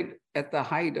right at the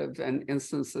height of an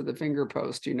instance of the Finger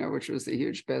Post, which was a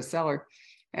huge bestseller.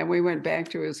 And we went back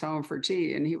to his home for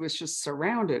tea, and he was just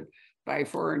surrounded by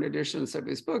foreign editions of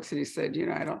his books. And he said,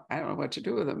 I don't know what to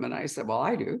do with them. And I said, well,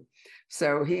 I do.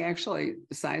 So he actually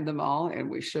signed them all, and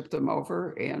we shipped them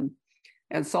over and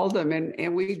sold them.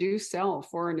 And we do sell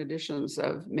foreign editions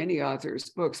of many authors'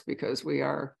 books because we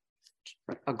are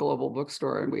a global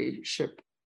bookstore and we ship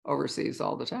overseas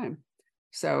all the time.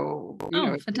 So,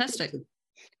 fantastic.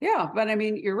 Yeah, but I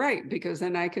mean, you're right, because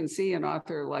then I can see an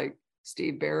author like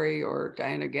Steve Barry or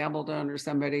Diana Gabaldon or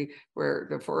somebody where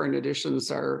the foreign editions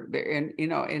are there. And,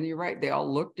 and you're right, they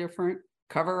all look different.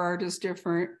 Cover art is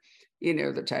different.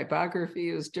 The typography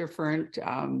is different.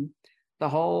 The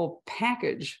whole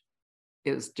package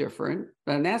is different.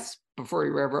 And that's before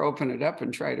you ever open it up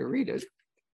and try to read it.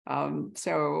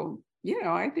 So,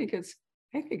 I think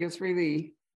it's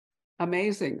really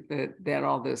amazing that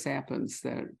all this happens,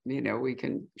 that, we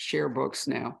can share books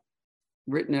now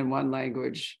written in one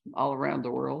language all around the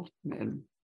world, and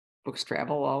books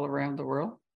travel all around the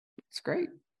world. It's great.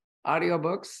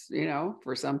 Audiobooks,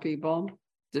 for some people,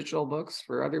 digital books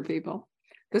for other people.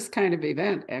 This kind of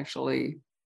event actually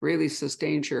really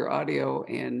sustains your audio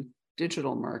and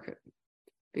digital market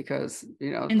because,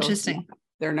 interesting.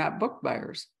 They're not book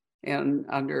buyers. And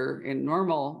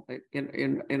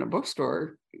in a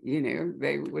bookstore,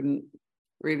 they wouldn't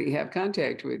really have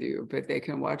contact with you, but they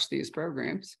can watch these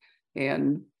programs.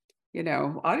 And,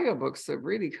 audiobooks have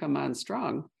really come on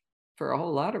strong for a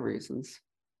whole lot of reasons.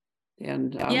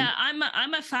 And yeah,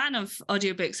 I'm a fan of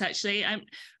audiobooks, actually.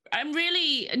 I'm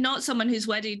really not someone who's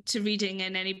wedded to reading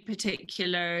in any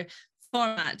particular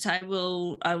format. I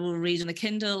will read on a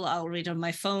Kindle, I'll read on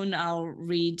my phone, I'll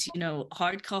read,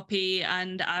 hard copy,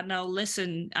 and I'll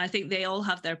listen. I think they all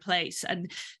have their place.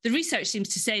 And the research seems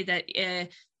to say that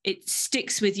it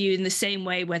sticks with you in the same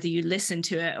way, whether you listen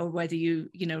to it or whether you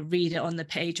read it on the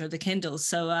page or the Kindle.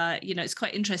 So, it's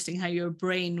quite interesting how your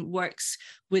brain works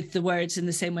with the words in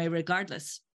the same way,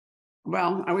 regardless.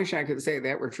 well, I wish I could say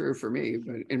that were true for me,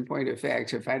 but in point of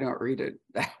fact, if I don't read it,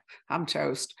 I'm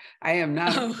toast. I am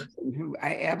not a person who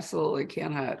I absolutely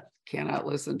cannot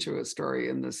listen to a story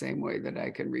in the same way that I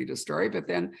can read a story. But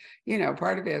then,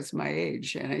 part of it's my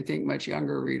age, and I think much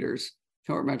younger readers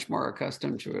who are much more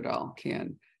accustomed to it all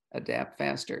can adapt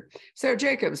faster. So,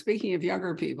 Jacob, speaking of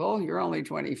younger people, you're only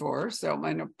 24, so I'm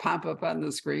going to pop up on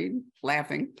the screen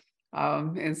laughing.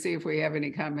 And see if we have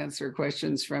any comments or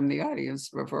questions from the audience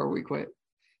before we quit.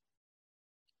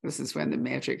 This is when the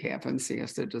magic happens. He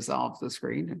has to dissolve the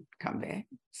screen and come back.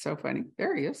 So funny.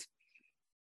 There he is.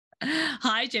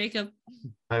 Hi, Jacob.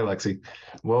 Hi, Lexi.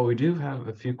 Well, we do have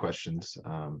a few questions.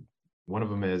 One of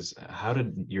them is, how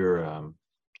did your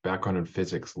background in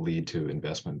physics lead to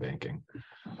investment banking?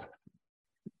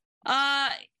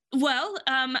 Well,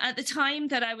 at the time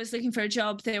that I was looking for a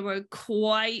job, there were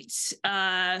quite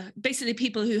basically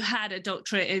people who had a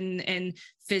doctorate in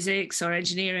physics or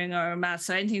engineering or maths,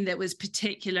 or anything that was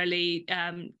particularly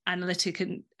analytic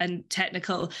and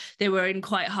technical. They were in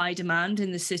quite high demand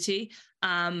in the city.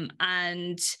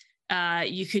 And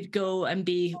you could go and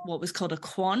be what was called a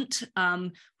quant,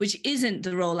 which isn't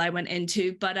the role I went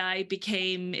into, but I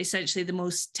became essentially the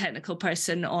most technical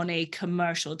person on a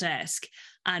commercial desk,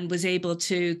 and was able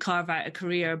to carve out a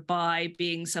career by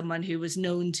being someone who was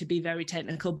known to be very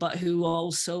technical, but who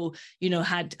also,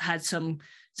 had some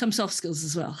soft skills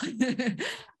as well.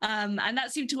 And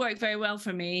that seemed to work very well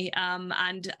for me.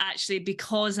 And actually,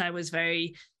 because I was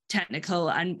very technical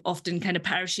and often kind of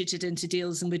parachuted into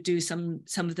deals and would do some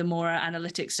of the more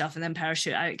analytic stuff and then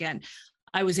parachute out again,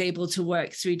 I was able to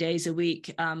work 3 days a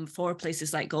week for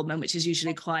places like Goldman, which is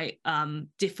usually quite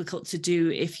difficult to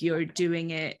do if you're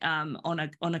doing it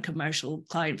on a commercial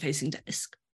client-facing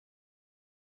desk.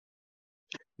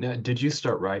 Now, did you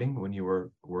start writing when you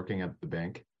were working at the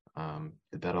bank?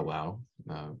 Did that allow?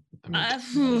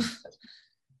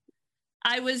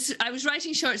 I was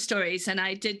writing short stories, and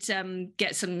I did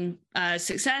get some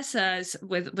success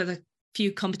with a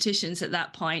few competitions at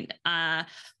that point.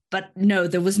 But no,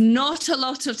 there was not a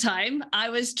lot of time. I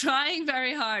was trying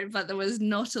very hard, but there was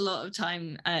not a lot of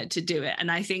time to do it. And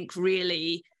I think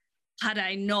really, had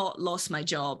I not lost my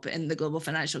job in the global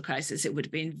financial crisis, it would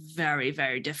have been very,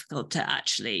 very difficult to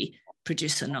actually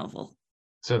produce a novel.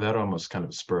 So that almost kind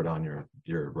of spurred on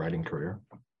your writing career.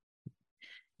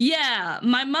 Yeah,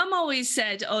 my mum always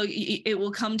said, "Oh, it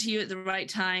will come to you at the right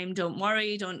time. Don't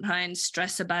worry. Don't try and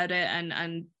stress about it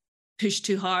and push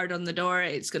too hard on the door.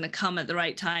 It's going to come at the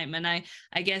right time." And I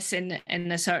guess in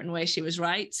a certain way she was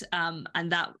right.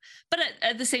 But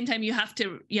at the same time, you have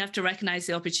to recognize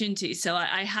the opportunity. So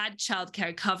I had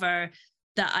childcare cover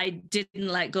that I didn't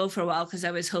let go for a while because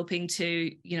I was hoping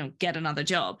to, get another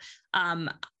job.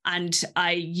 And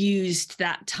I used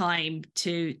that time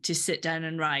to sit down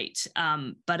and write.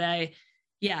 But I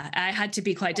had to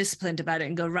be quite disciplined about it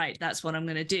and go, right, that's what I'm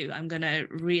going to do. I'm going to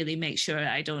really make sure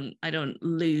I don't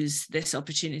lose this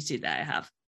opportunity that I have.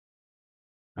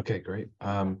 Okay, great.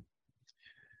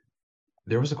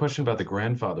 There was a question about the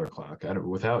grandfather clock.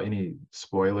 Without any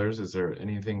spoilers, is there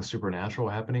anything supernatural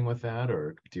happening with that?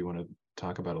 Or do you want to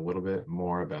talk about a little bit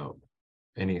more about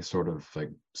any sort of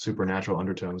like supernatural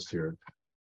undertones to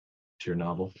your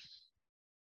novel?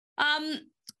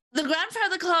 The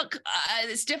grandfather clock,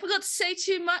 it's difficult to say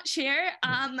too much here.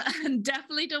 And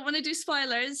definitely don't want to do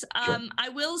spoilers. Sure. I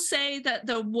will say that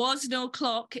there was no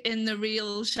clock in the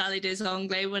real Chalet des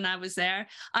Anglais when I was there.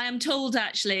 I am told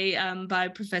actually by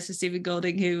Professor Stephen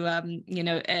Golding, who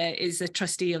is a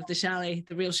trustee of the Chalet,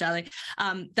 the real Chalet,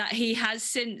 that he has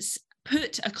since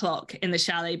put a clock in the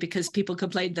chalet because people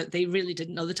complained that they really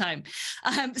didn't know the time.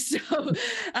 So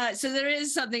there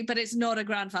is something, but it's not a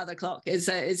grandfather clock.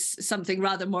 It's something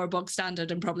rather more bog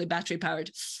standard and probably battery powered.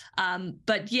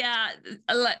 But yeah,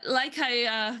 like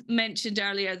I mentioned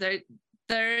earlier,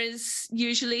 there is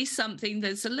usually something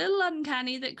that's a little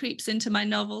uncanny that creeps into my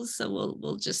novels. So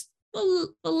we'll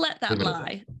let that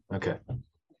lie. Okay.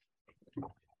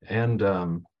 And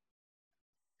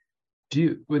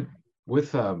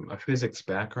with a physics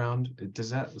background,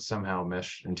 does that somehow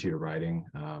mesh into your writing?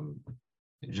 When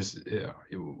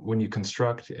you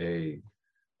construct a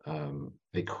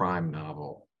crime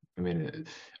novel, I mean,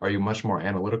 are you much more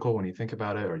analytical when you think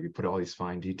about it, or you put all these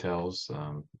fine details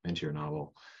into your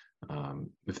novel?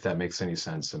 If that makes any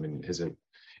sense. I mean,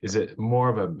 is it more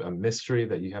of a mystery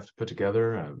that you have to put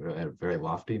together, a very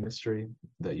lofty mystery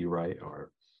that you write,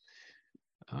 or?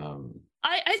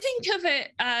 I think of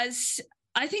it as,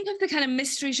 I think of the kind of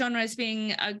mystery genre as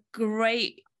being a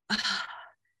great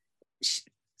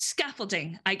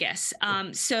scaffolding, I guess.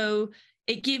 So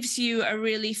it gives you a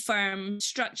really firm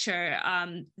structure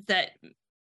that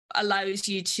allows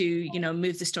you to, you know,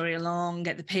 move the story along,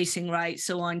 get the pacing right,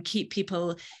 so on, keep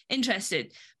people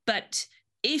interested. But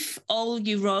if all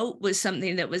you wrote was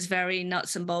something that was very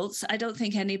nuts and bolts, I don't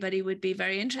think anybody would be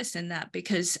very interested in that,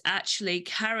 because actually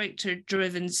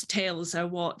character-driven tales are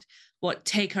what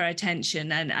take our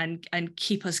attention and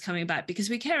keep us coming back, because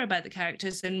we care about the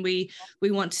characters and we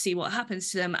want to see what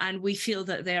happens to them, and we feel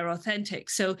that they're authentic.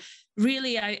 So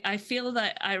really, I feel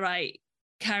that I write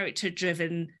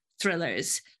character-driven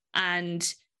thrillers, and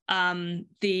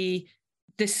the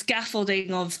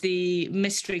scaffolding of the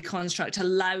mystery construct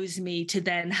allows me to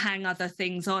then hang other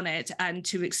things on it and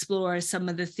to explore some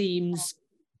of the themes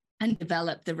and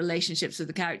develop the relationships with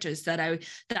the characters that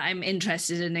I'm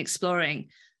interested in exploring.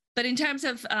 But in terms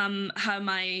of how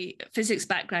my physics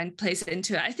background plays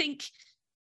into it, I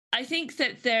think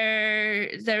that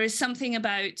there is something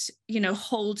about, you know,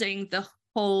 holding the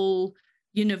whole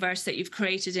universe that you've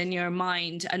created in your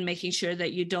mind and making sure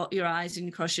that you dot your I's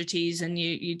and cross your T's and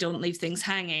you don't leave things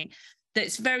hanging.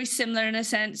 That's very similar in a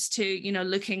sense to, you know,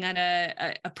 looking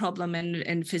at a problem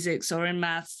in physics or in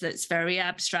maths that's very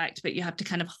abstract, but you have to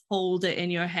kind of hold it in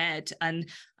your head and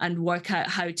work out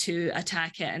how to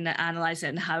attack it and analyze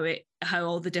it and how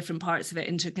all the different parts of it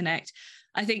interconnect.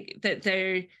 I think that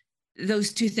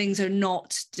those two things are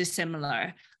not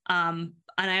dissimilar.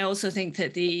 And I also think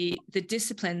that the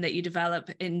discipline that you develop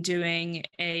in doing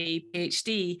a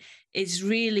PhD is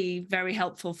really very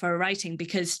helpful for writing,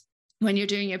 because when you're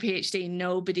doing your PhD,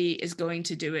 nobody is going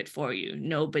to do it for you.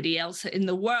 Nobody else in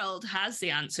the world has the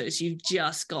answers. You've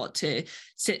just got to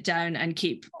sit down and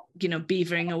keep, you know,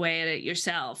 beavering away at it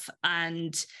yourself.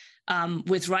 And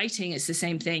with writing, it's the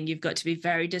same thing. You've got to be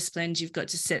very disciplined. You've got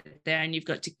to sit there and you've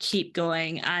got to keep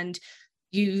going. And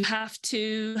you have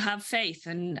to have faith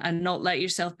and not let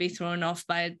yourself be thrown off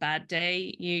by a bad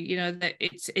day. You know that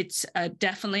it's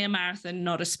definitely a marathon,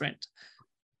 not a sprint.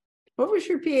 What was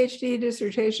your PhD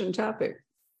dissertation topic?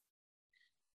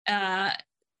 The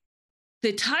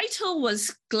title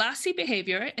was Glassy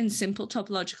Behavior in Simple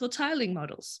Topological Tiling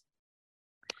Models.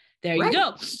 There you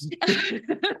go.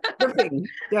 Gripping,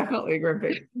 definitely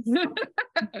gripping.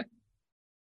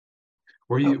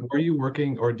 Were you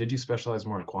working, or did you specialize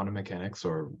more in quantum mechanics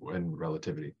or in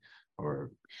relativity,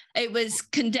 or? It was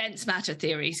condensed matter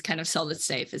theories, kind of solid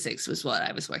state physics was what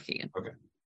I was working in. Okay.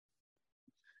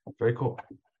 Very cool.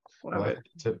 Well,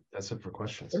 that's it for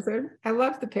questions. I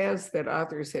love the paths that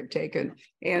authors have taken.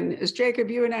 And as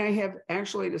Jacob, you and I have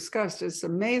actually discussed, it's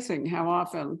amazing how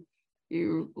often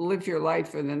you live your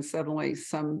life and then suddenly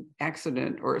some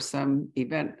accident or some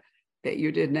event that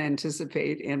you didn't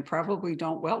anticipate and probably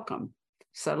don't welcome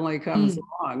suddenly comes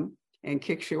along and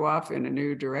kicks you off in a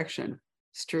new direction.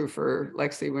 It's true for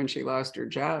Lexi when she lost her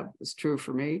job. It's true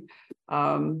for me.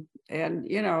 And,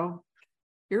 you know,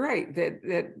 you're right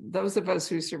that those of us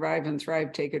who survive and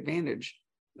thrive take advantage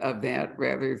of that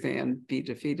rather than be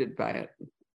defeated by it.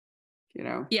 You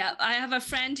know? Yeah, I have a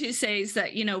friend who says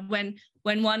that, you know, when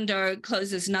one door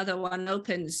closes, another one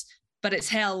opens, but it's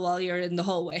hell while you're in the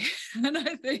hallway. And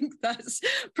I think that's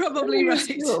probably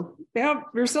right. Yeah,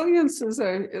 resilience is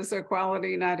a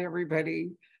quality not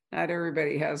everybody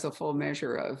has a full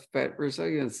measure of, but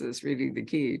resilience is really the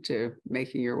key to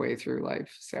making your way through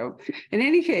life. So in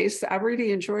any case, I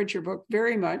really enjoyed your book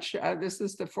very much. This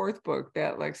is the fourth book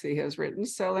that Lexi has written.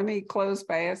 So let me close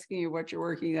by asking you what you're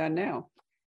working on now.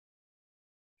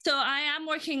 So I am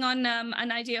working on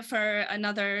an idea for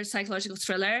another psychological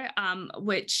thriller,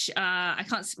 which I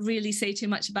can't really say too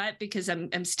much about because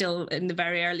I'm still in the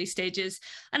very early stages.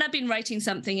 And I've been writing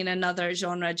something in another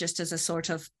genre just as a sort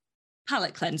of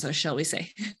palate cleanser, shall we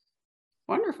say.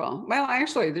 Wonderful. Well,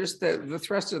 actually, there's the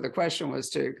thrust of the question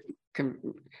was to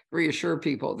reassure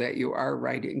people that you are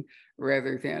writing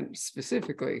rather than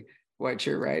specifically what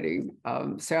you're writing.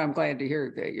 So I'm glad to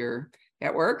hear that you're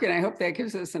at work, and I hope that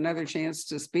gives us another chance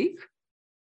to speak.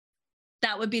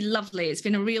 That would be lovely. It's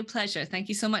been a real pleasure. Thank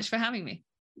you so much for having me.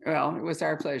 Well, it was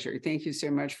our pleasure. Thank you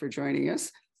so much for joining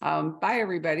us. Bye,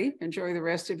 everybody. Enjoy the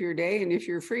rest of your day. And if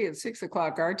you're free at 6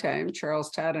 o'clock our time,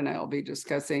 Charles Todd and I will be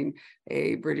discussing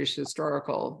a British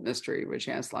historical mystery, which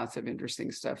has lots of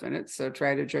interesting stuff in it. So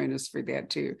try to join us for that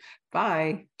too.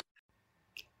 Bye.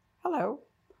 Hello.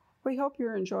 We hope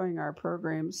you're enjoying our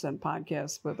programs and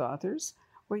podcasts with authors.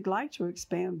 We'd like to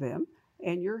expand them,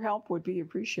 and your help would be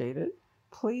appreciated.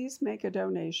 Please make a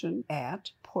donation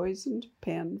at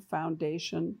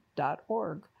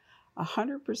poisonedpenfoundation.org.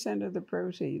 100% of the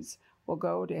proceeds will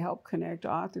go to help connect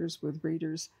authors with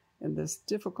readers in this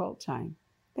difficult time.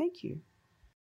 Thank you.